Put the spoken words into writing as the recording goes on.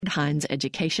Hines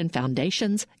Education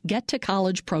Foundation's Get to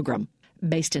College program.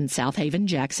 Based in South Haven,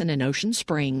 Jackson, and Ocean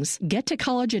Springs, Get to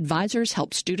College advisors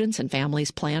help students and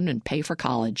families plan and pay for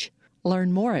college.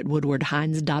 Learn more at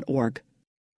woodwardhines.org.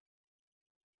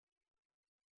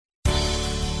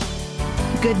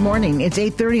 Good morning. It's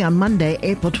 8:30 on Monday,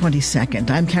 April 22nd.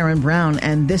 I'm Karen Brown,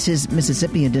 and this is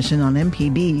Mississippi Edition on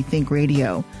MPB Think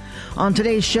Radio. On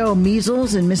today's show,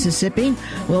 measles in Mississippi,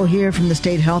 we'll hear from the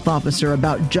state health officer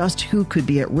about just who could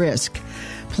be at risk.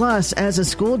 Plus, as a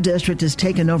school district is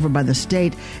taken over by the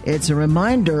state, it's a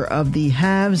reminder of the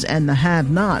haves and the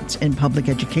have-nots in public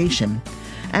education.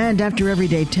 And after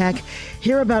Everyday Tech,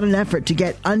 hear about an effort to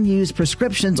get unused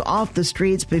prescriptions off the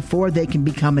streets before they can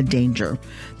become a danger.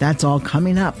 That's all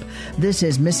coming up. This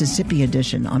is Mississippi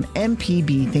Edition on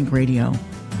MPB Think Radio.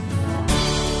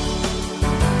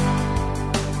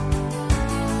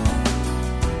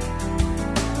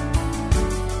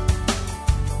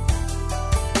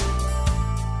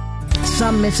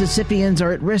 Some Mississippians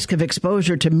are at risk of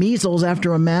exposure to measles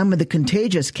after a man with a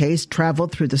contagious case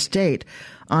traveled through the state.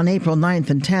 On April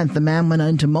 9th and 10th, the man went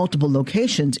into multiple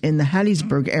locations in the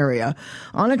Hattiesburg area.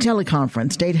 On a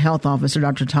teleconference, State Health Officer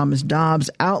Dr. Thomas Dobbs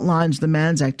outlines the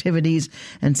man's activities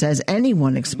and says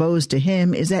anyone exposed to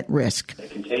him is at risk. A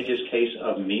contagious case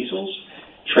of measles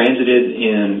transited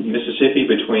in Mississippi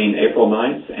between April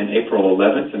 9th and April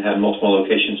 11th and had multiple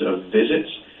locations of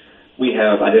visits. We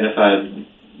have identified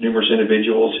numerous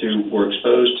individuals who were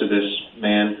exposed to this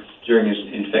man during his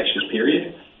infectious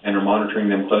period and are monitoring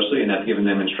them closely and have given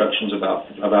them instructions about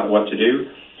what to do.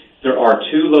 There are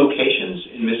 2 locations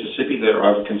in Mississippi that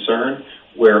are of concern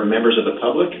where members of the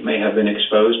public may have been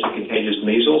exposed to contagious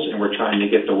measles, and we're trying to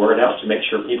get the word out to make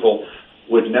sure people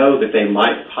would know that they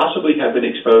might possibly have been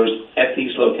exposed at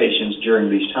these locations during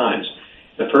these times.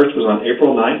 The first was on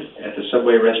April 9th at the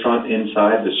Subway restaurant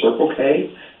inside the Circle K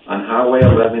on Highway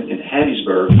 11 in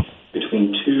Hattiesburg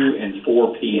between 2 and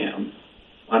 4 p.m.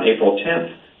 On April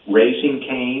 10th, Raising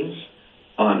Cane's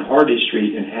on Hardy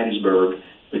Street in Hattiesburg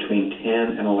between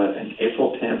 10 and 11.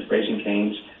 April 10th, Raising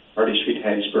Cane's, Hardy Street,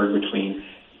 Hattiesburg between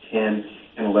 10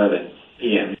 and 11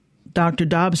 p.m. Dr.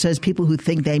 Dobbs says people who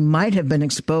think they might have been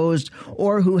exposed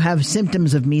or who have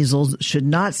symptoms of measles should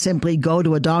not simply go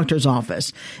to a doctor's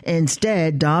office.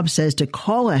 Instead, Dobbs says to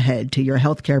call ahead to your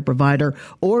healthcare provider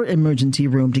or emergency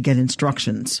room to get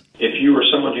instructions. If you are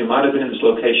someone who might have been in these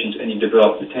locations and you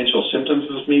develop potential symptoms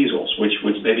of measles, which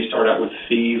would maybe start out with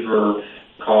fever,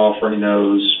 cough, runny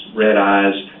nose, red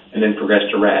eyes, and then progress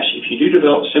to rash. If you do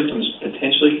develop symptoms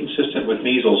potentially consistent with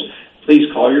measles, please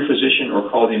call your physician or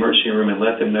call the emergency room and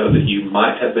let them know that you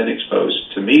might have been exposed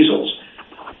to measles.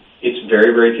 It's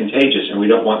very, very contagious, and we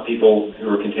don't want people who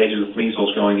are contagious with measles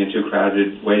going into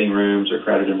crowded waiting rooms or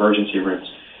crowded emergency rooms.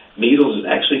 Measles is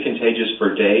actually contagious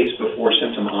for days before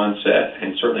symptom onset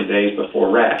and certainly days before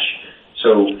rash.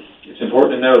 So it's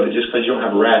important to know that just because you don't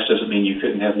have a rash doesn't mean you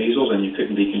couldn't have measles and you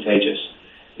couldn't be contagious.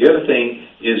 The other thing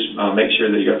is make sure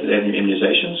that you're up to date on your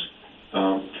immunizations.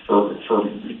 For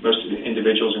most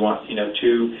individuals who want,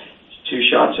 two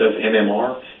shots of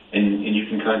MMR, and you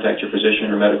can contact your physician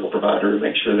or medical provider to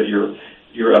make sure that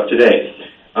you're up to date.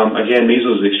 Again,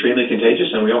 measles is extremely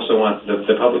contagious, and we also want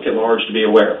the public at large to be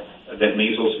aware that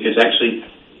measles is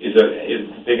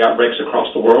big outbreaks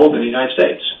across the world in the United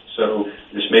States. So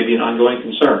this may be an ongoing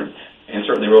concern, and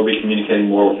certainly we'll be communicating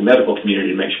more with the medical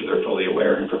community to make sure they're fully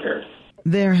aware and prepared.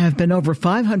 There have been over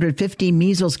 550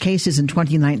 measles cases in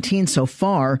 2019 so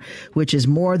far, which is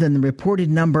more than the reported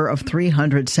number of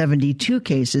 372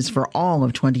 cases for all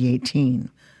of 2018.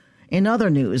 In other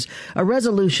news, a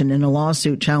resolution in a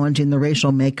lawsuit challenging the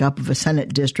racial makeup of a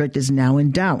Senate district is now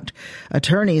in doubt.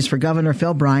 Attorneys for Governor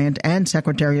Phil Bryant and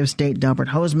Secretary of State Delbert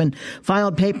Hosemann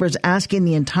filed papers asking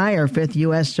the entire 5th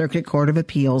U.S. Circuit Court of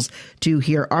Appeals to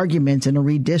hear arguments in a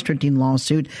redistricting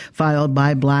lawsuit filed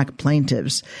by black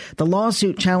plaintiffs. The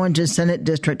lawsuit challenges Senate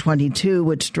District 22,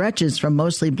 which stretches from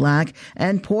mostly black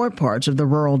and poor parts of the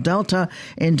rural Delta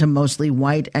into mostly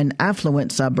white and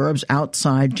affluent suburbs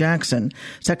outside Jackson.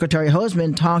 Secretary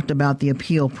Hosemann talked about the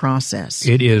appeal process.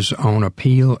 It is on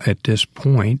appeal at this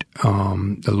point.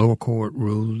 The lower court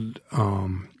ruled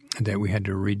that we had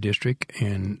to redistrict,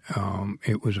 and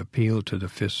it was appealed to the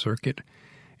 5th Circuit.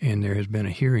 And there has been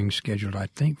a hearing scheduled, I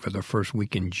think, for the first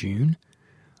week in June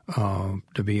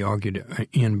to be argued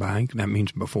in bank. That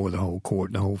means before the whole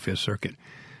court, the whole 5th Circuit.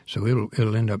 So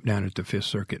it'll end up down at the 5th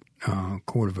Circuit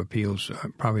Court of Appeals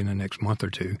probably in the next month or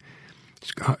two.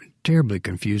 It's terribly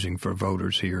confusing for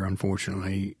voters here,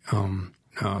 unfortunately.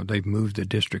 They've moved the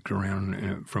district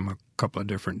around from a couple of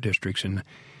different districts, and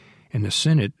the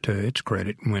Senate, to its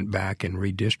credit, went back and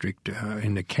redistricted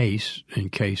in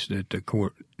case that the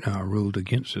court ruled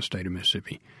against the state of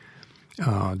Mississippi,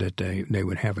 that they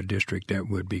would have a district that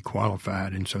would be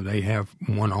qualified. And so they have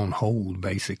one on hold,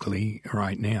 basically,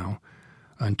 right now,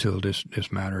 until this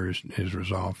matter is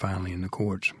resolved finally in the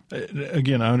courts.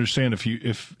 Again, I understand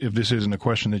if this isn't a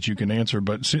question that you can answer,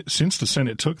 but since the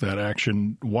Senate took that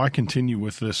action, why continue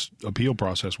with this appeal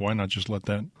process? Why not just let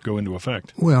that go into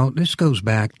effect? Well, this goes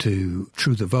back to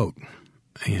Truth of Vote.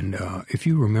 And if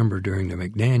you remember during the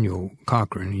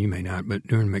McDaniel-Cochran, you may not, but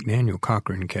during the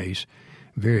McDaniel-Cochran case,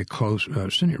 very close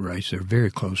Senate race, they're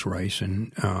very close race,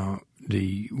 and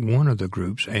one of the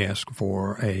groups asked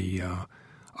for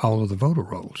all of the voter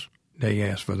rolls. They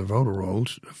asked for the voter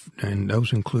rolls, and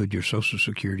those include your Social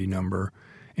Security number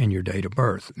and your date of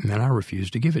birth. And then I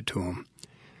refused to give it to them.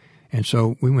 And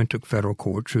so we went to federal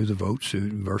court. Truth of Vote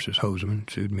sued versus Hoseman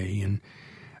sued me, and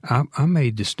I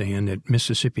made the stand that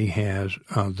Mississippi has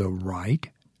the right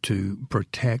to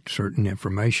protect certain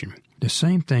information. The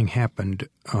same thing happened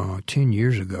 10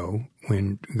 years ago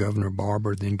when Governor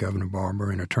Barber,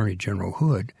 and Attorney General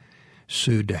Hood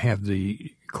sued to have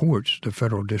the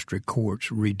federal district courts,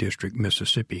 redistrict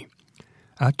Mississippi.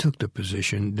 I took the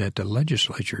position that the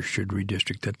legislature should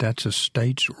redistrict, that's a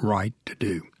state's right to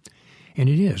do. And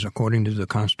it is. According to the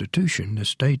Constitution, the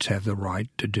states have the right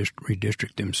to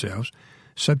redistrict themselves,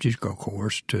 subject, of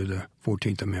course, to the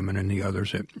 14th Amendment and the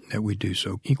others that we do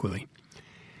so equally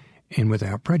and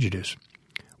without prejudice.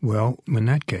 Well, in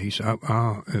that case, it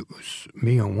was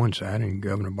me on one side and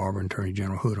Governor Barber and Attorney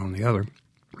General Hood on the other,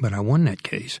 but I won that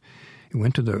case. It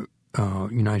went to the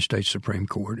United States Supreme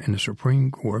Court, and the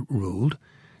Supreme Court ruled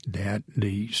that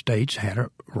the states had a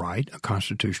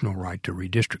constitutional right to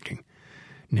redistricting.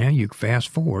 Now you fast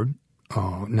forward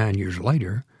 9 years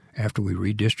later, after we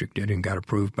redistricted and got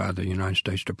approved by the United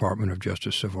States Department of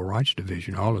Justice Civil Rights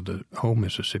Division, the whole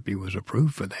Mississippi was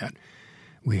approved for that.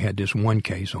 We had this one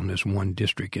case on this one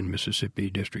district in Mississippi,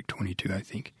 District 22, I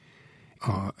think.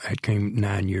 It came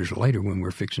 9 years later when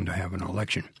we're fixing to have an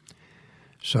election.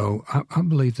 So I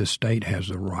believe the state has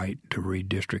the right to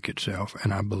redistrict itself,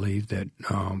 and I believe that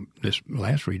this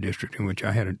last redistricting, which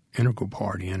I had an integral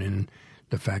part in, and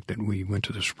the fact that we went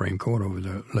to the Supreme Court over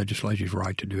the legislature's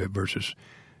right to do it versus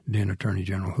then Attorney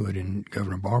General Hood and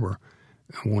Governor Barber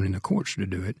wanting the courts to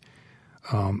do it,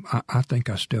 I think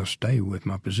I still stay with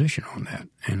my position on that,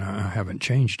 and I haven't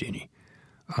changed any.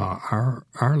 Our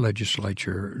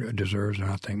legislature deserves,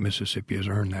 and I think Mississippi has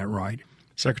earned that right.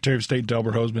 Secretary of State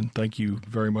Delbert Hoseman, thank you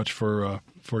very much for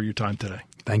your time today.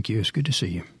 Thank you. It's good to see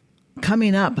you.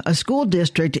 Coming up, a school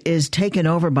district is taken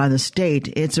over by the state.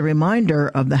 It's a reminder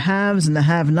of the haves and the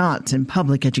have-nots in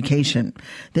public education.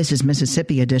 This is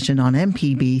Mississippi Edition on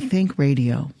MPB Think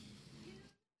Radio.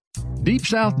 Deep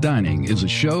South Dining is a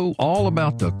show all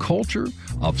about the culture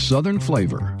of Southern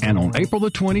flavor. And on April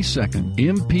the 22nd,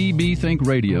 MPB Think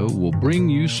Radio will bring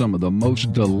you some of the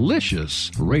most delicious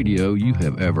radio you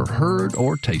have ever heard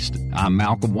or tasted. I'm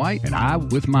Malcolm White, and I,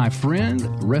 with my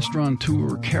friend,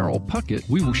 restaurateur Carol Puckett,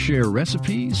 we will share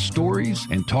recipes, stories,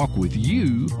 and talk with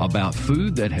you about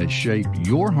food that has shaped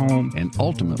your home and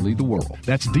ultimately the world.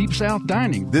 That's Deep South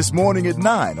Dining. This morning at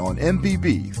 9 on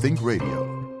MPB Think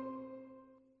Radio.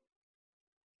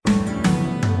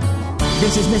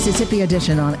 This is Mississippi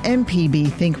Edition on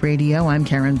MPB Think Radio. I'm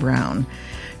Karen Brown.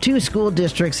 2 school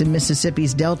districts in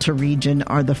Mississippi's Delta region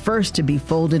are the first to be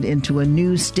folded into a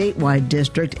new statewide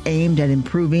district aimed at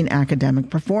improving academic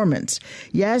performance.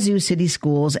 Yazoo City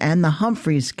Schools and the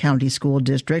Humphreys County School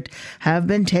District have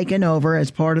been taken over as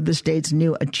part of the state's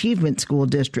new Achievement School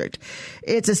District.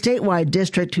 It's a statewide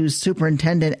district whose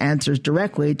superintendent answers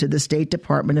directly to the State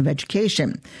Department of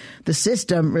Education. The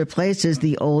system replaces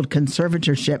the old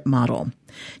conservatorship model.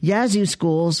 Yazoo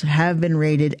schools have been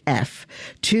rated F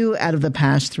 2 out of the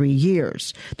past 3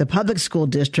 years. The public school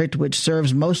district, which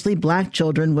serves mostly black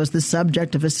children, was the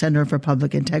subject of a Center for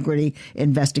Public Integrity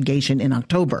investigation in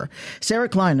October. Sarah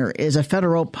Kleiner is a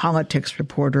federal politics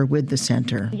reporter with the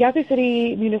center. Yazoo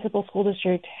City Municipal School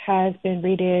District has been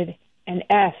rated an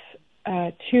F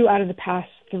 2 out of the past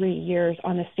 3 years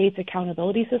on the state's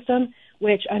accountability system,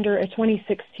 which under a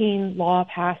 2016 law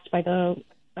passed by the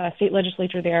state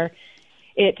legislature there,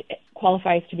 it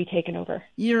qualifies to be taken over.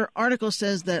 Your article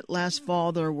says that last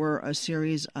fall there were a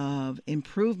series of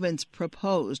improvements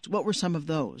proposed. What were some of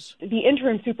those? The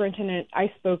interim superintendent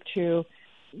I spoke to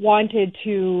wanted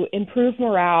to improve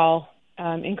morale,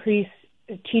 increase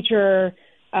teacher,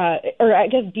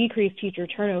 decrease teacher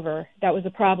turnover. That was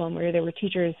a problem where there were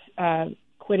teachers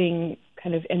quitting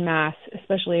kind of en masse,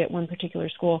 especially at one particular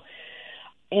school,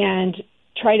 and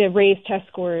try to raise test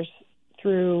scores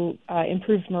through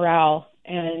improved morale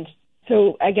and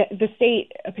So I get the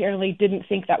state apparently didn't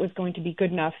think that was going to be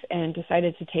good enough and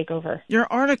decided to take over. Your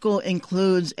article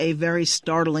includes a very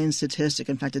startling statistic.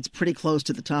 In fact, it's pretty close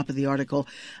to the top of the article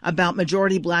about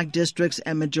majority black districts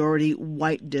and majority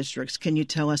white districts. Can you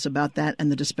tell us about that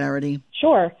and the disparity?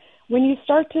 Sure. When you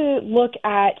start to look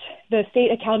at the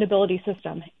state accountability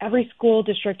system, every school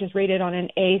district is rated on an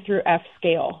A through F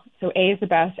scale. So A is the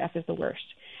best, F is the worst.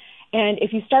 And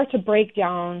if you start to break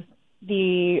down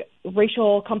the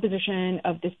racial composition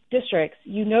of the districts,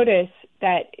 you notice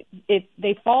that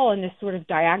they fall in this sort of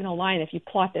diagonal line if you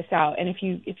plot this out. And if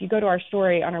you go to our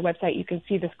story on our website, you can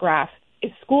see this graph.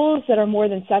 If schools that are more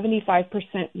than 75%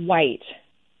 white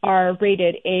are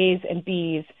rated A's and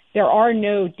B's, there are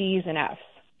no D's and F's.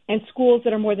 And schools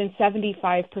that are more than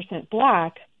 75%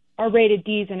 black are rated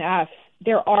D's and F's.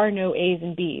 There are no A's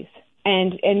and B's.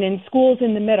 And then schools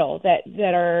in the middle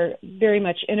that are very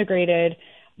much integrated,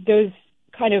 those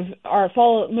kind of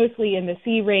fall mostly in the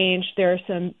C range. There are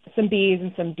some B's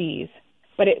and some D's,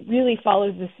 but it really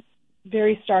follows this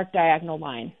very stark diagonal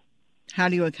line. How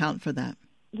do you account for that?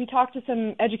 We talked to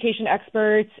some education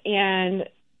experts and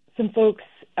some folks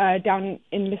down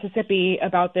in Mississippi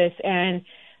about this, and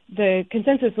the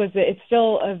consensus was that it's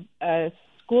still a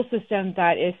school system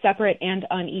that is separate and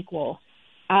unequal.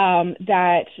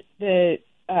 That the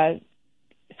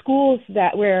schools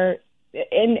that where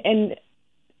and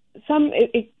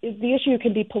the issue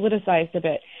can be politicized a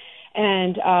bit,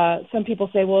 and some people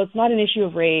say, well, it's not an issue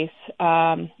of race,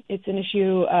 it's an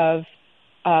issue of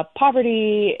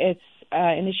poverty, it's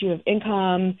an issue of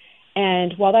income,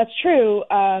 and while that's true,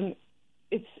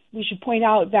 we should point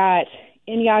out that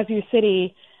in Yazoo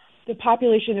City, the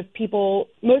population of people,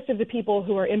 most of the people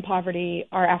who are in poverty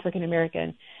are African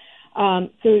American.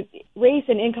 So race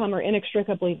and income are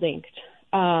inextricably linked.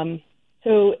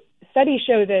 So studies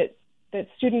show that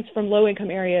students from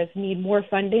low-income areas need more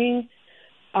funding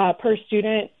per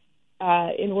student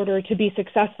in order to be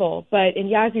successful. But in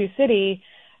Yazoo City,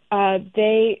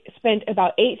 they spent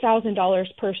about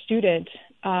 $8,000 per student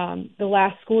the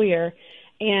last school year,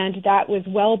 and that was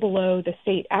well below the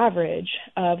state average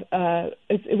of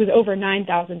it was over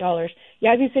 $9,000.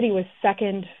 Yazoo City was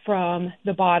second from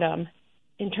the bottom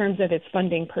in terms of its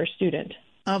funding per student.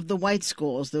 Of the white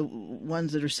schools, the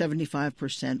ones that are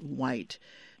 75% white,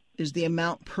 is the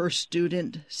amount per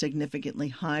student significantly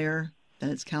higher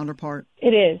than its counterpart?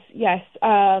 It is, yes.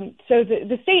 So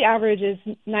the state average is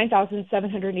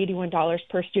 $9,781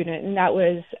 per student, and that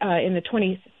was in the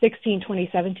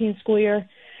 2016-2017 school year.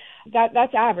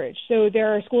 That's average. So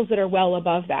there are schools that are well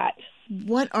above that.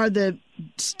 What are the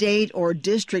state or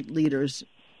district leaders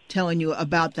telling you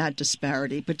about that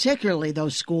disparity, particularly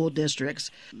those school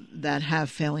districts that have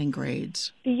failing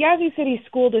grades? The Yazoo City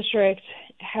School District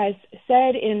has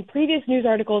said in previous news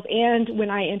articles and when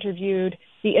I interviewed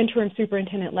the interim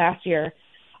superintendent last year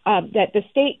that the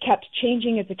state kept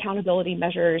changing its accountability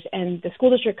measures and the school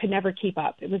district could never keep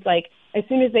up. It was like as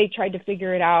soon as they tried to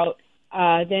figure it out,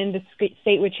 then the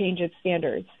state would change its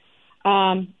standards.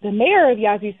 The mayor of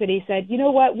Yazoo City said, you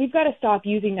know what, we've got to stop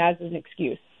using that as an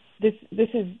excuse.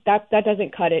 That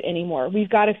doesn't cut it anymore. We've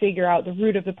got to figure out the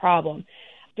root of the problem.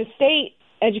 The state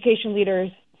education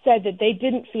leaders said that they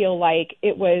didn't feel like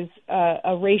it was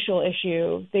a racial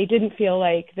issue. They didn't feel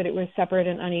like that it was separate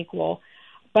and unequal,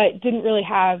 but didn't really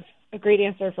have a great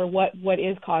answer for what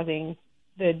is causing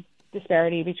the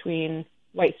disparity between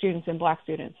white students and black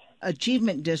students.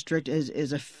 Achievement District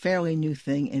is a fairly new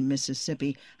thing in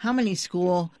Mississippi. How many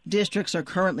school districts are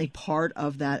currently part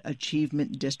of that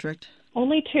Achievement District?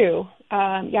 Only two,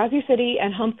 Yazoo City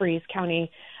and Humphreys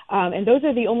County. And those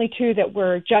are the only two that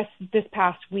were just this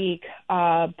past week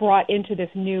brought into this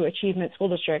new Achievement School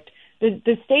District.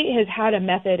 The state has had a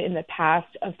method in the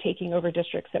past of taking over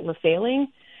districts that were failing,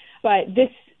 but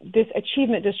this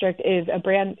Achievement District is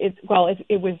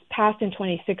it was passed in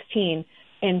 2016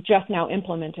 and just now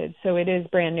implemented, so it is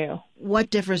brand new. What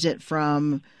differs it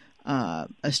from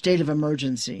a state of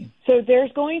emergency? So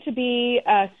there's going to be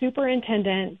a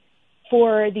superintendent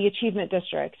for the Achievement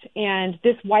District, and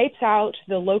this wipes out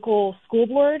the local school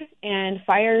board and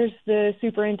fires the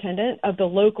superintendent of the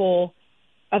local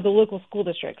school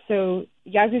district. So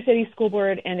Yazoo City School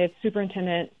Board and its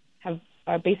superintendent have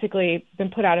basically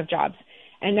been put out of jobs,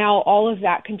 and now all of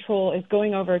that control is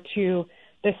going over to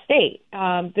the state.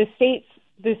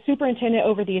 The superintendent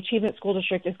over the Achievement School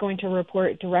District is going to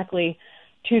report directly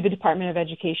to the Department of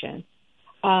Education.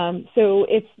 So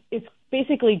it's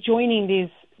basically joining these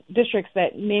districts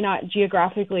that may not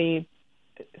geographically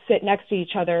sit next to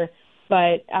each other,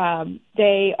 but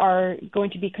they are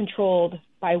going to be controlled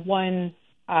by one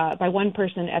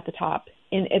person at the top.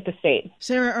 at the state.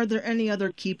 Sarah, are there any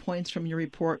other key points from your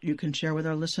report you can share with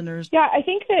our listeners? Yeah, I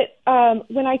think that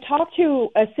when I talked to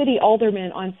a city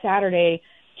alderman on Saturday,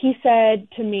 he said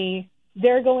to me,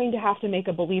 they're going to have to make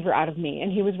a believer out of me.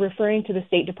 And he was referring to the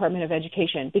State Department of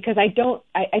Education, because I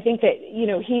think that,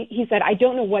 he said, I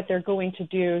don't know what they're going to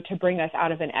do to bring us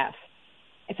out of an F.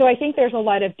 So I think there's a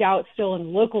lot of doubt still in the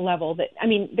local level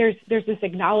there's this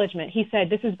acknowledgement. He said,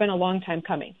 this has been a long time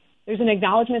coming. There's an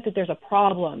acknowledgement that there's a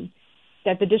problem,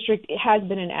 that the district has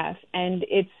been an F, and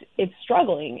it's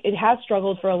struggling. It has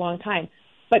struggled for a long time.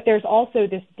 But there's also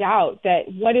this doubt that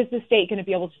what is the state going to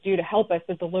be able to do to help us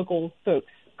that the local folks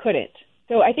couldn't?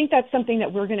 So I think that's something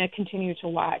that we're going to continue to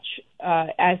watch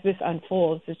as this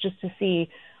unfolds, is just to see,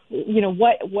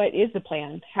 what is the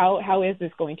plan? How is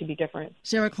this going to be different?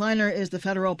 Sarah Kleiner is the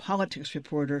federal politics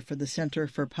reporter for the Center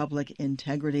for Public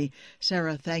Integrity.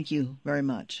 Sarah, thank you very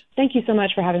much. Thank you so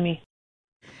much for having me.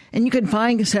 And you can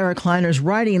find Sarah Kleiner's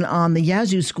writing on the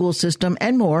Yazoo school system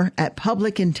and more at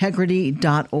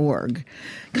publicintegrity.org.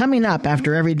 Coming up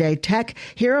after Everyday Tech,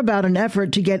 hear about an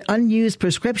effort to get unused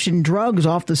prescription drugs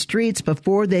off the streets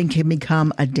before they can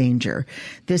become a danger.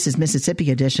 This is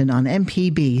Mississippi Edition on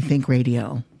MPB Think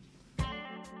Radio.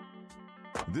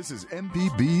 This is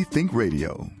MPB Think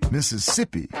Radio.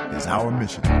 Mississippi is our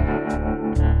mission.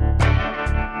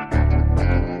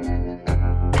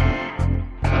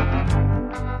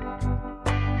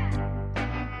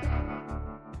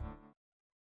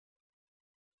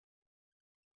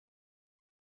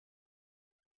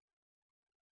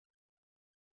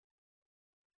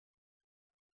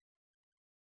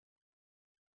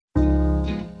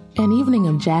 An evening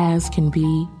of jazz can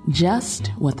be just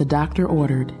what the doctor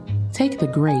ordered. Take the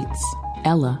greats,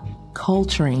 Ella,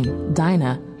 Coltrane,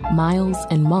 Dinah, Miles,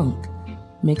 and Monk.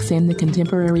 Mix in the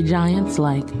contemporary giants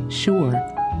like Shure,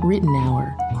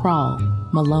 Rittenauer, Krall,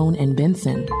 Malone, and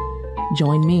Benson.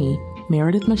 Join me,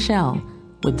 Meredith Michelle,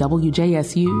 with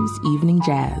WJSU's Evening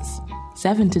Jazz,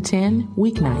 7 to 10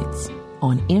 weeknights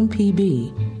on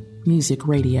MPB Music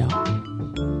Radio.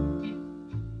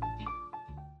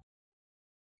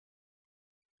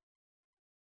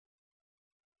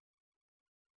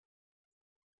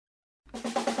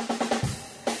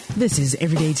 This is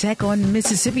Everyday Tech on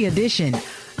Mississippi Edition.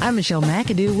 I'm Michelle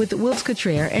McAdoo with Wilts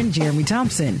Cottrell and Jeremy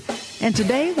Thompson. And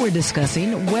today we're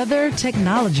discussing weather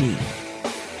technology.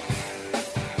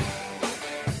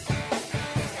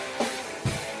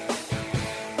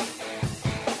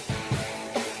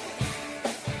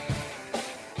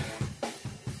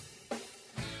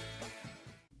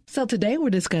 So today we're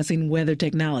discussing weather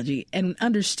technology and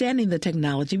understanding the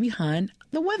technology behind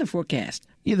the weather forecast.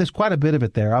 Yeah, there's quite a bit of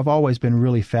it there. I've always been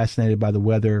really fascinated by the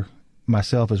weather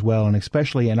myself as well, and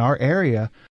especially in our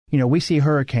area. We see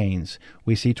hurricanes,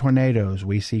 we see tornadoes,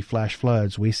 we see flash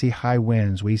floods, we see high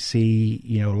winds, we see,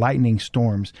 lightning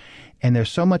storms, and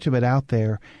there's so much of it out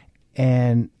there.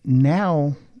 And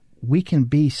now we can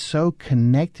be so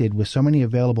connected with so many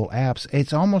available apps.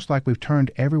 It's almost like we've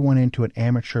turned everyone into an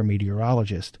amateur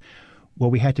meteorologist. What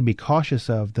we have to be cautious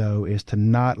of, though, is to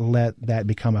not let that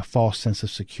become a false sense of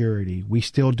security. We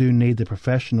still do need the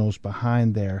professionals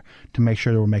behind there to make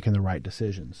sure that we're making the right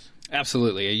decisions.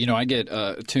 Absolutely. I get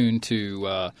attuned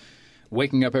to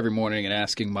waking up every morning and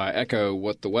asking my Echo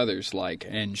what the weather's like,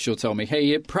 and she'll tell me,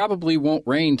 hey, it probably won't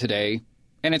rain today,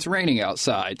 and it's raining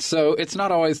outside. So it's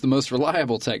not always the most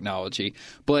reliable technology,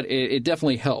 but it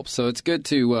definitely helps. So it's good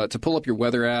to pull up your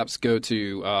weather apps, go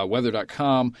to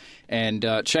weather.com, and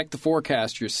check the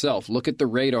forecast yourself. Look at the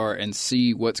radar and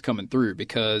see what's coming through,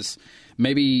 because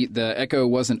maybe the Echo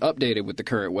wasn't updated with the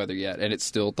current weather yet, and it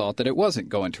still thought that it wasn't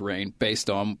going to rain based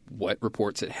on what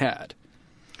reports it had.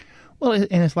 Well,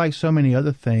 and it's like so many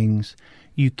other things.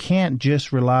 You can't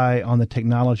just rely on the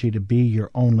technology to be your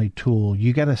only tool.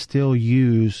 You got to still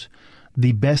use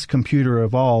the best computer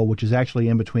of all, which is actually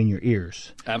in between your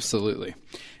ears. Absolutely.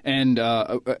 And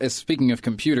speaking of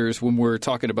computers, when we're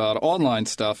talking about online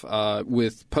stuff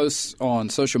with posts on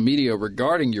social media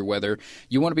regarding your weather,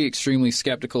 you want to be extremely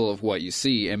skeptical of what you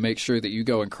see and make sure that you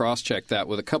go and cross-check that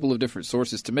with a couple of different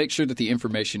sources to make sure that the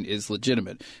information is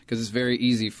legitimate, because it's very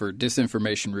easy for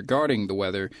disinformation regarding the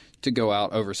weather to go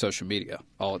out over social media.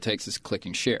 All it takes is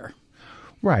clicking share.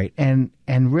 Right. And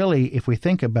really, if we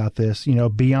think about this,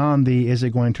 beyond the is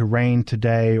it going to rain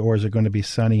today or is it going to be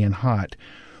sunny and hot,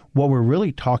 what we're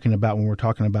really talking about when we're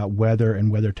talking about weather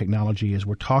and weather technology is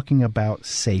we're talking about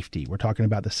safety. We're talking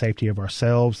about the safety of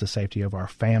ourselves, the safety of our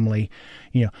family.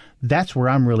 That's where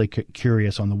I'm really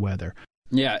curious on the weather.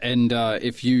 Yeah, and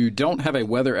if you don't have a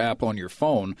weather app on your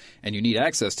phone and you need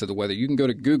access to the weather, you can go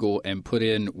to Google and put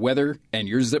in weather and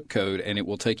your zip code, and it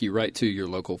will take you right to your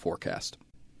local forecast.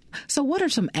 So what are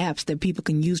some apps that people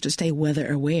can use to stay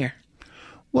weather aware?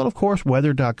 Well, of course,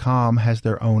 weather.com has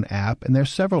their own app, and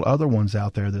there's several other ones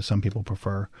out there that some people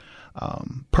prefer.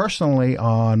 Personally,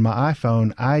 on my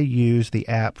iPhone, I use the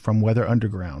app from Weather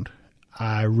Underground.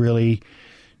 I really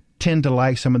tend to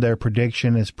like some of their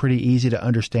prediction. It's pretty easy to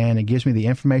understand. It gives me the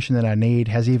information that I need,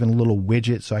 has even a little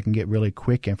widget so I can get really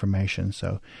quick information.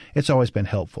 So it's always been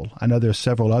helpful. I know there's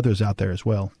several others out there as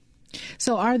well.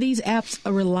 So are these apps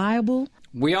reliable?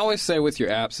 We always say with your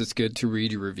apps, it's good to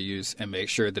read your reviews and make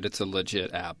sure that it's a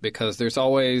legit app, because there's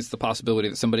always the possibility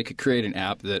that somebody could create an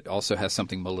app that also has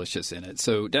something malicious in it.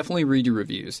 So definitely read your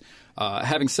reviews.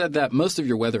 Having said that, most of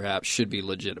your weather apps should be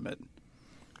legitimate.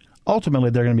 Ultimately,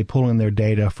 they're going to be pulling their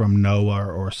data from NOAA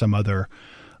or some other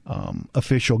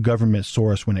official government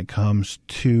source when it comes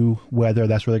to weather.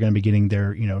 That's where they're going to be getting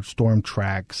their, storm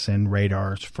tracks and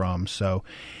radars from. So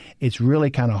it's really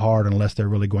kind of hard unless they're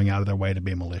really going out of their way to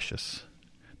be malicious.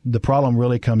 The problem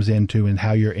really comes into in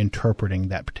how you're interpreting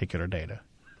that particular data.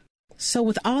 So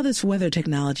with all this weather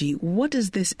technology, what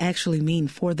does this actually mean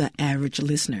for the average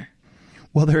listener?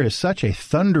 Well, there is such a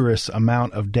thunderous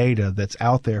amount of data that's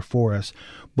out there for us.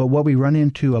 But what we run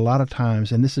into a lot of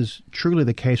times, and this is truly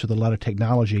the case with a lot of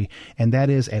technology, and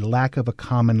that is a lack of a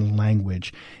common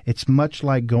language. It's much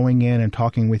like going in and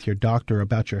talking with your doctor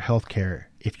about your health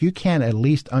care. If you can't at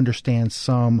least understand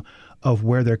some of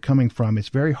where they're coming from, it's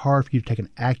very hard for you to take an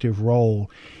active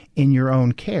role in your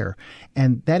own care.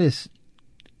 And that is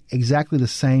exactly the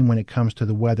same when it comes to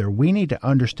the weather. We need to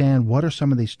understand what are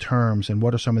some of these terms and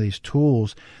what are some of these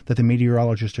tools that the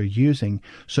meteorologists are using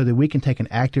so that we can take an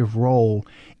active role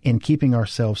in keeping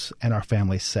ourselves and our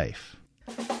families safe.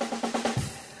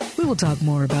 We will talk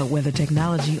more about weather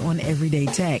technology on Everyday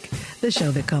Tech, the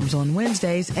show that comes on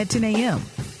Wednesdays at 10 a.m.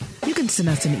 You can send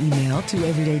us an email to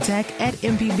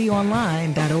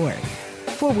everydaytech@mpbonline.org.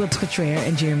 For Wilts Cottrell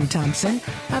and Jeremy Thompson,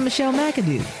 I'm Michelle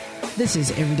McAdoo. This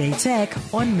is Everyday Tech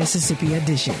on Mississippi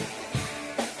Edition.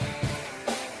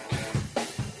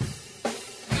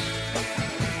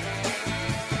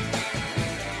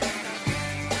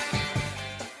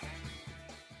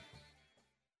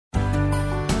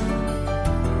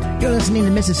 You're listening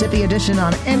to Mississippi Edition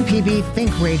on MPB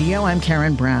Think Radio. I'm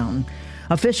Karen Brown.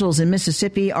 Officials in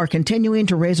Mississippi are continuing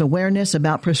to raise awareness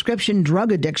about prescription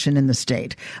drug addiction in the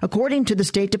state. According to the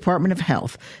State Department of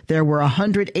Health, there were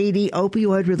 180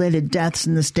 opioid-related deaths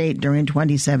in the state during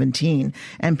 2017.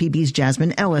 MPB's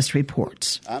Jasmine Ellis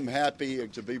reports. I'm happy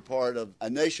to be part of a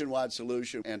nationwide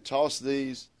solution and toss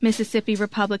these. Mississippi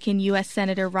Republican U.S.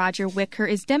 Senator Roger Wicker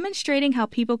is demonstrating how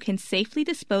people can safely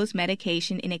dispose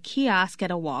medication in a kiosk at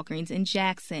a Walgreens in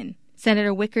Jackson.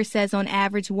 Senator Wicker says on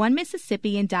average, one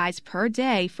Mississippian dies per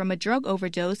day from a drug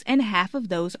overdose, and half of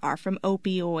those are from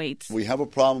opioids. We have a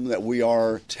problem that we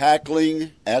are tackling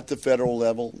at the federal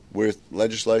level with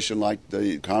legislation like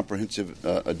the Comprehensive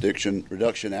Addiction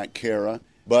Reduction Act, CARA.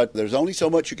 But there's only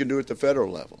so much you can do at the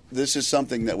federal level. This is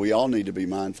something that we all need to be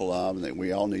mindful of and that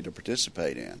we all need to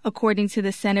participate in. According to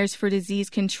the Centers for Disease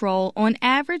Control, on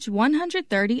average,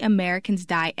 130 Americans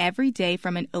die every day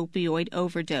from an opioid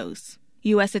overdose.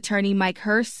 U.S. Attorney Mike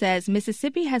Hurst says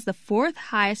Mississippi has the fourth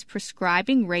highest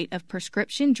prescribing rate of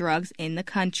prescription drugs in the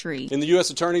country. In the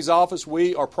U.S. Attorney's Office,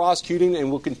 we are prosecuting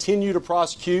and will continue to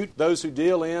prosecute those who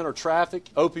deal in or traffic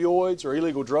opioids or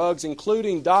illegal drugs,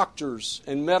 including doctors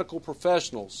and medical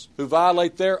professionals who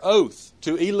violate their oath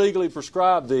to illegally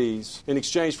prescribe these in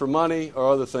exchange for money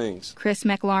or other things. Chris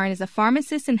McLaurin is a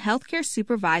pharmacist and healthcare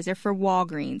supervisor for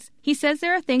Walgreens. He says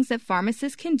there are things that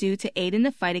pharmacists can do to aid in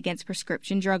the fight against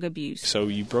prescription drug abuse. So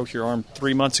you broke your arm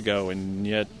 3 months ago, and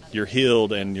yet you're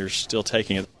healed and you're still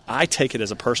taking it. I take it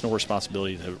as a personal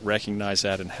responsibility to recognize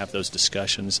that and have those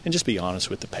discussions and just be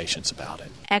honest with the patients about it.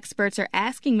 Experts are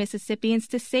asking Mississippians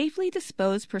to safely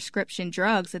dispose prescription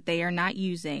drugs that they are not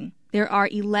using. There are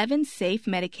 11 safe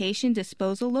medication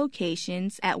disposal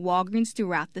locations at Walgreens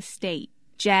throughout the state.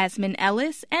 Jasmine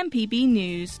Ellis, MPB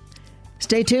News.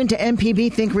 Stay tuned to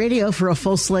MPB Think Radio for a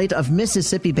full slate of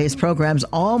Mississippi-based programs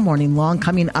all morning long.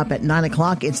 Coming up at 9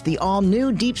 o'clock, it's the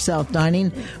all-new Deep South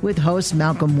Dining with hosts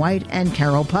Malcolm White and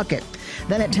Carol Puckett.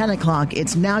 Then at 10 o'clock,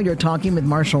 it's Now You're Talking with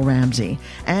Marshall Ramsey.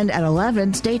 And at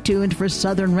 11, stay tuned for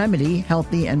Southern Remedy,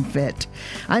 Healthy and Fit.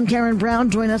 I'm Karen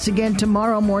Brown. Join us again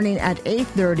tomorrow morning at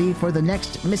 8:30 for the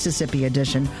next Mississippi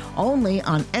edition, only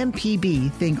on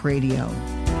MPB Think Radio.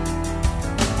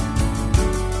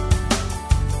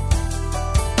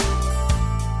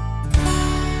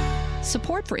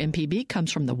 Support for MPB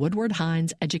comes from the Woodward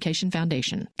Hines Education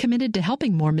Foundation, committed to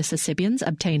helping more Mississippians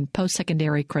obtain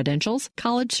post-secondary credentials,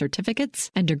 college certificates,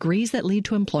 and degrees that lead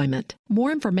to employment.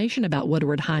 More information about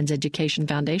Woodward Hines Education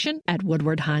Foundation at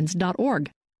woodwardhines.org.